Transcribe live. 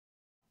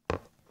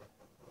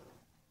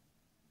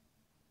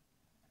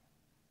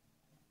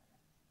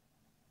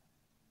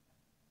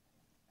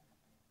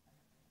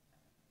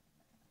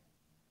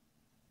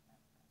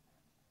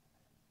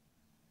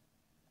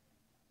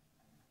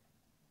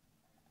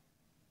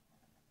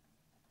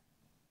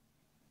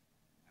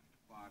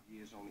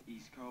years on the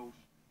East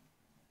Coast,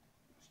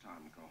 it was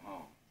time to go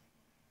home.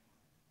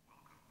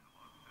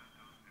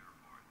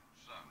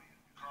 What's up?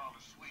 Carl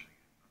is sweet.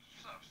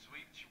 What's up,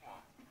 sweet? What you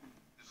want?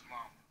 This is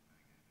Mama.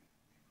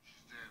 She's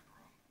dead,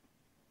 bro.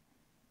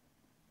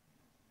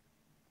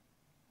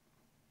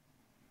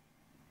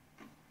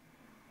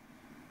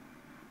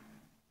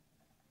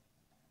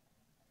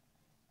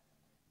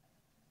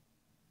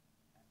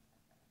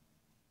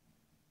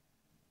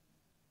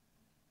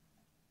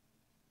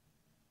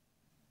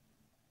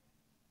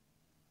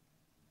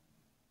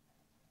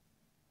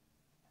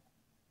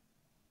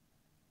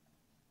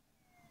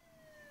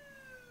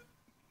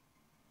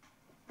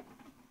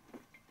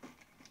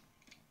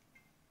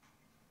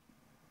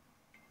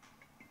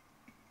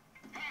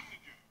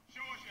 Passenger,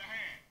 show us your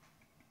hand.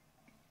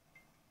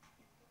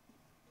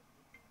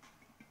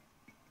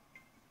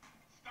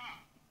 Stop.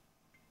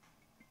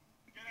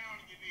 Get down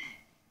on your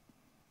knees.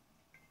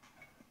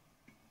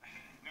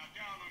 Now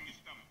down on your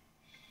stomach.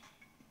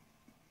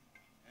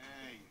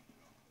 There you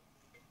go.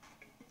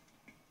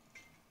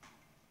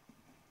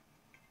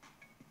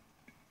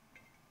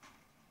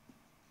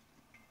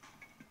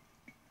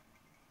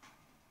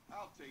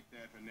 I'll take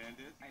that,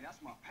 Hernandez. Hey,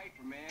 that's my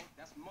paper, man.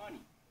 That's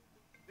money.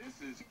 This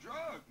is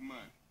drug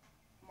money.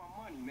 My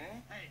money,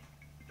 man. Hey,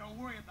 don't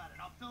worry about it.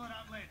 I'll fill it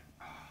out later.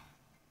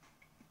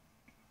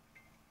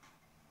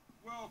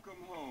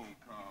 Welcome home,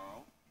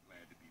 Carl.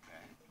 Glad to be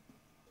back.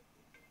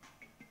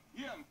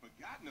 You haven't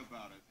forgotten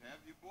about us, have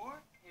you, boy?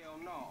 Hell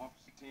no,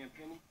 Officer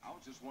Tenpenny. I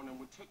was just wondering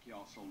what took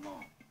y'all so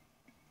long.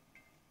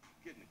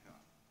 Get in the car.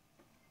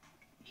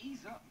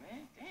 Ease up,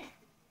 man. Damn.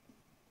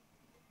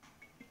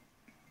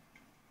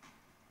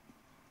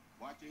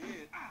 Watch your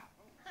head. Ah.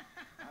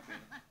 I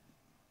bet.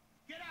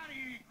 Get out of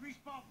here, you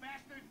greaseball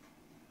bastard!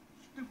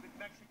 Stupid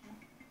Mexican.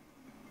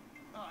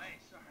 Oh, hey,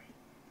 sorry.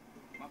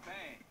 My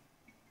bag.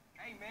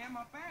 Hey, man,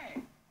 my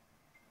bag.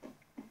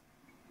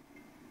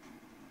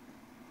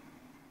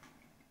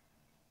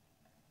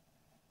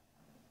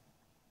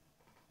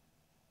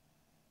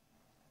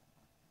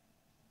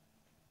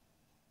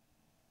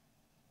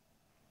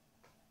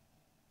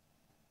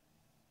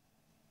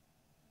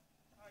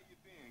 How you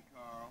been,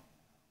 Carl?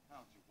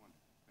 How's your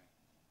wonderful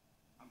family?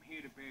 I'm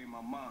here to bury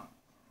my mom.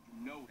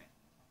 You know that.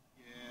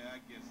 Yeah, I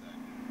guess I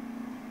do.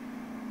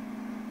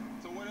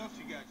 So what else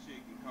you got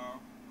shaking, Carl?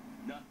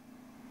 Nothing.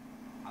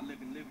 I live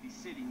in Liberty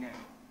City now.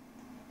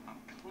 I'm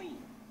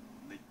clean.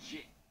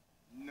 Legit.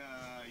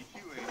 Nah,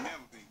 you ain't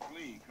never been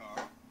clean,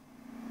 Carl.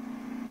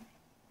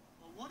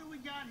 Well, what do we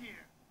got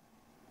here?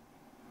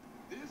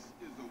 This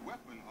is a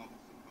weapon,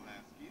 Officer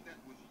Pulaski,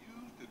 that was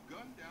used to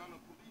gun down a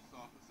police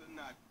officer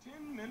not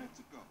 10 minutes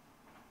ago.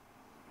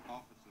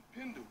 Officer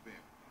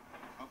Pendleberry.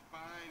 A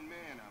fine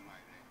man, I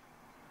might add.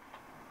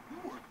 You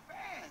work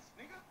fast,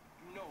 nigga.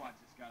 You know I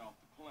just got off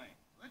the plane.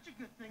 Well, it's a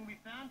good thing we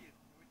found you.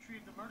 We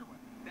retrieved the murder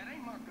weapon. That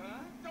ain't my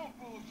gun. Don't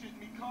bullshit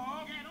me,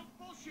 Carl. Yeah, don't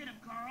bullshit him,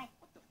 Carl.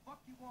 What the fuck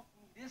you want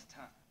from me this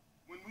time?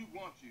 When we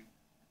want you,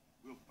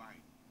 we'll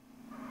find you.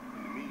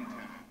 In the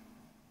meantime,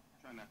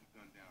 try not to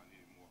gun down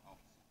any more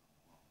officers of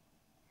the law.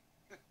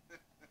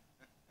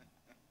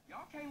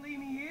 Y'all can't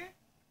leave me here.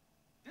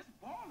 This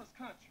baller's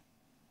country.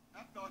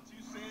 I thought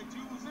you said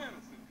you was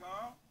innocent,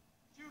 Carl.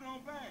 Shoot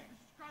on bang.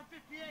 This is car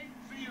 58.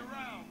 See you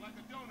around like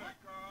a donut,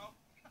 Carl.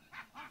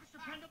 Officer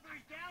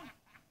Pendlebury's down.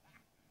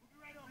 We'll be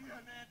right over. See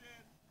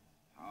Hernandez?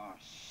 Oh,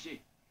 shit.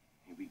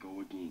 Here we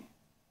go again.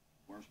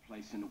 Worst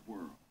place in the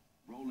world.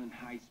 Rolling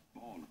Heights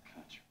baller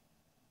country.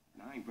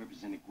 And I ain't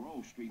represented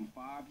Grove Street in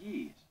 5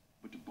 years.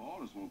 But the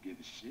ballers won't give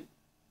a shit.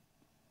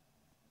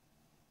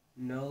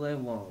 No, they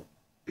won't.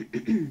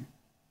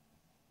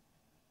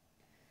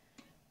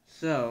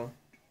 So,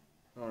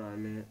 hold on a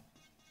minute.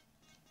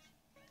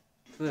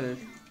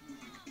 First,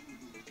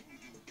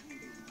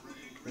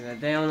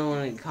 they don't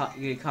want to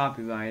get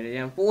copyrighted.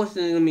 Yeah,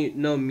 unfortunately,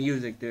 no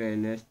music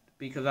during this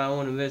because I don't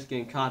want to risk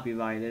getting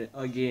copyrighted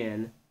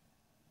again.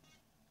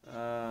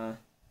 Oh,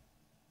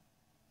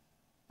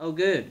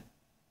 good.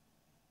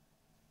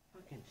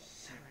 Fucking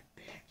son of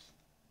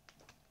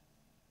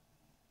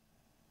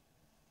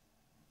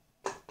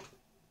a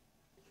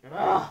bitch.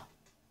 Ah!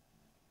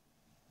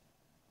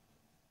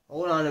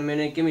 Hold on a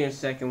minute. Give me a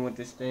second with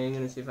this thing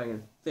and see if I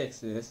can fix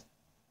this.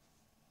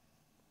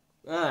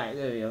 Alright,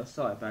 there we go.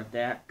 Sorry about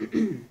that.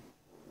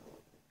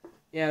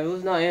 Yeah, it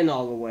was not in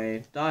all the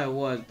way. Thought it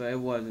was, but it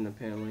wasn't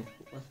apparently.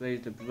 Let's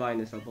raise the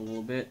brightness up a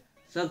little bit.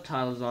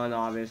 Subtitles on,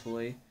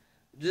 obviously.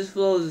 Just for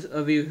those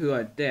of you who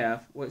are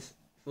deaf, for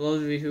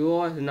those of you who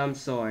are, then I'm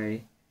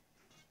sorry.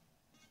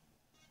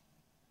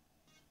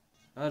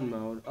 HUD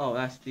mode. Oh,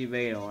 that's the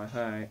radar.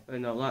 Alright.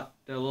 No, not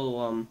the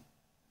little,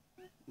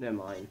 never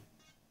mind.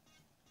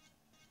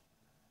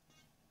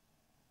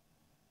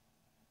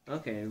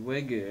 Okay,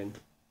 we're good.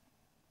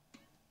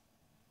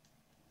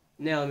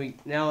 Now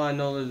I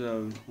know there's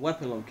a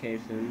weapon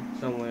location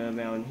somewhere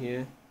around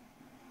here.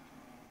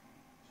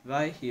 It's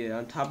right here,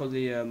 on top of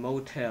the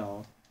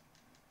motel.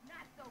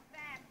 Not so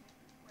fast,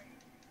 Mr. Wade.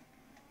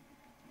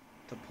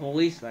 The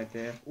police right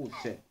there. Oh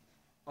shit.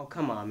 Oh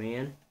come on,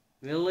 man.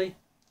 Really?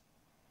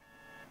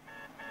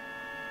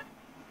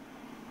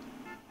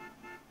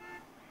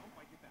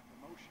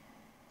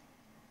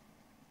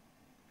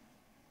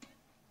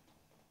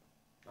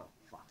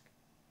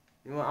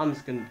 You know what, I'm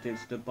just gonna ditch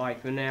the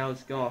bike for now.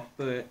 Let's go off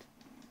foot.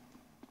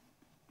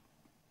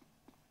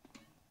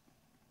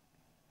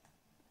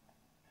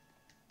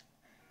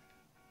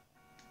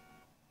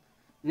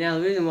 Now,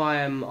 the reason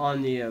why I'm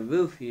on the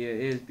roof here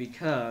is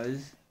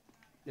because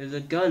there's a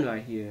gun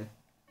right here.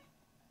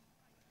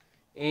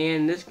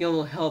 And this gun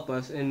will help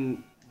us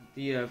in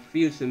the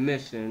future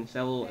missions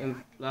that will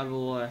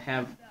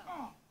have...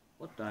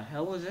 What the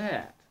hell was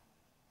that?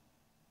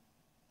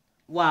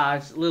 Wow,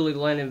 it's literally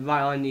landed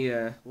right on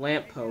the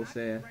lamppost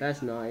there.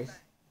 That's nice.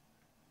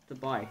 The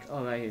bike.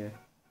 Oh, right here.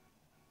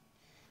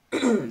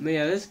 But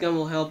yeah, this gun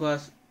will help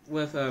us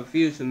with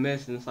future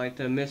missions, like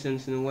the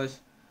missions in which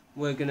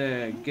we're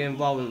gonna get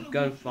involved with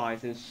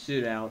gunfights and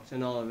shootouts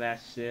and all of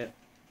that shit.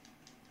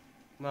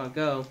 Come on,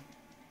 go.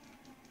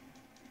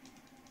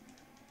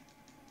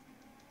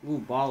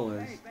 Ooh,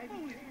 ballers.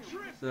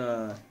 It's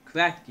a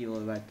crack dealer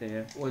right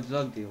there, or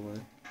drug dealer.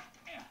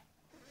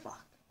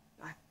 Fuck.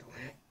 God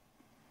damn it.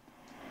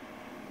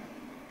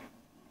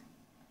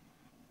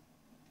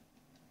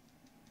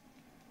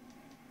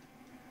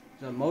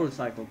 There's a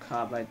motorcycle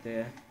cop right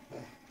there.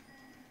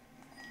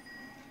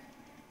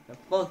 Now,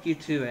 fuck you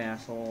too,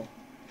 asshole.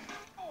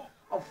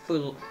 Oh,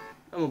 fool.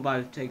 I'm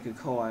about to take a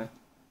car.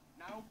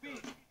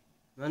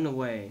 Run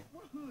away.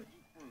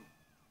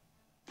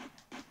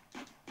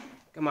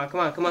 Come on, come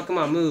on, come on, come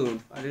on,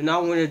 move. I do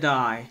not want to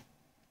die.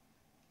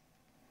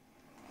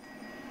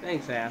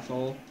 Thanks,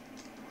 asshole.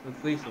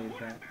 Appreciate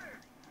that.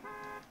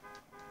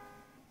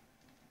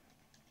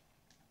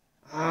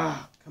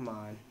 Ah, come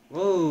on.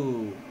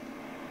 Whoa.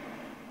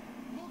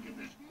 Look at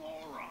this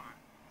moron.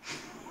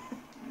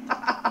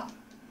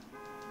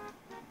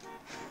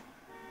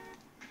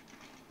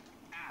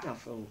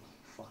 Oh,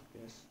 fuck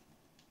this.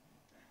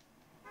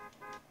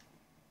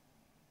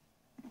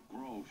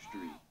 Grove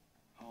Street.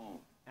 Home.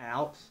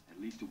 Out.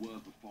 At least it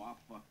was before I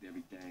fucked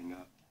everything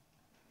up.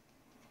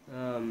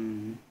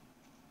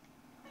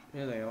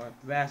 Here they are.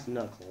 Brass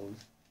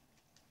knuckles.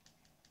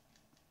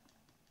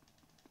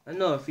 I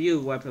know a few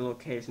weapon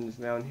locations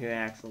around here,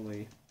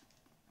 actually.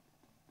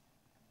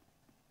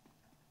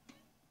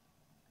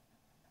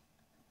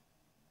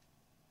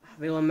 I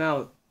feel I'm out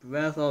of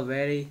breath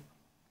already.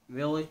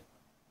 Really?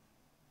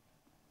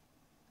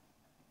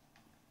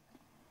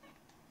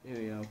 Here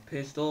we go.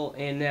 Pistol,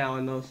 and now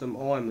I know some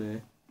armor.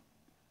 In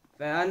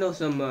fact, I know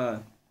some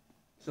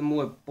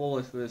more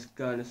bullets for this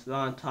gun. It's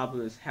on top of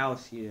this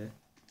house here.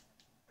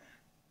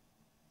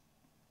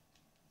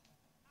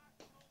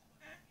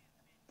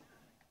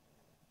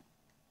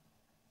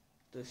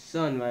 The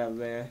sun right up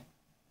there.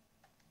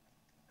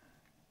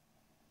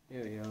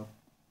 Here we go.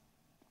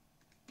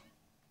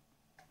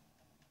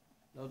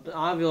 No,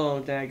 I really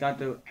don't think I got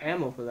the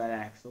ammo for that,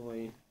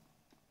 actually.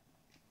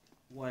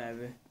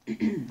 Whatever.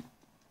 Here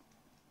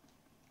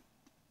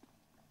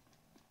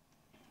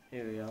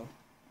we go.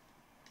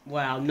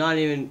 Wow, not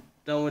even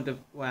done with the...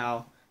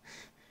 Wow.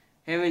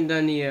 Haven't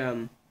done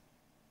the,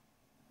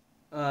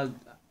 wow,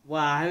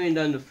 I haven't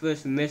done the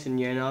first mission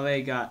yet, and I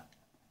already got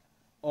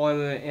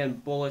armor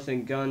and bullets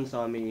and guns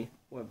on me.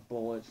 What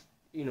bullets?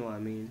 You know what I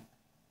mean.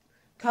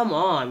 Come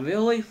on,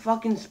 really?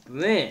 Fucking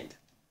sprint.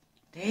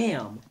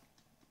 Damn.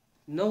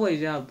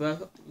 Nobody's out of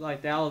breath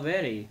like that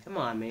already. Come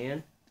on,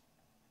 man.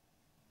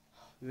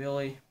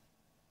 Really?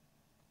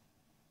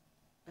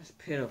 That's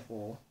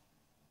pitiful.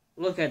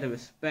 Look at the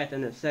respect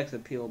and the sex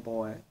appeal,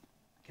 boy.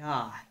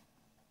 God.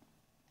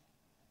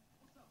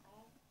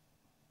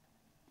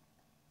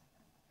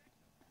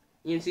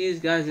 You can see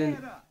these guys in...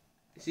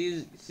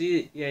 See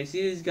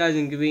these guys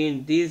in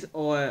green? These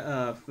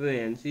are,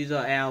 friends. These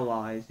are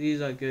allies.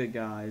 These are good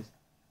guys.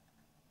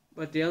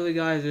 But the other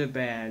guys are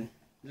bad.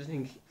 Just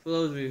for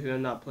those of you who have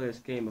not played this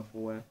game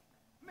before.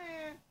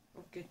 Man.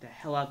 Don't get the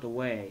hell out the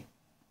way.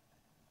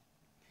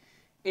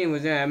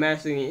 Anyways, I'm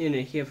actually going to end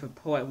it here for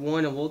part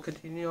 1, and we'll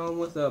continue on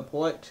with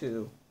part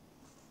 2.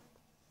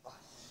 Oh,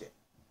 shit.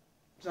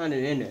 I'm trying to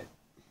end it.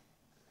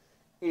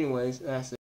 Anyways, that's it.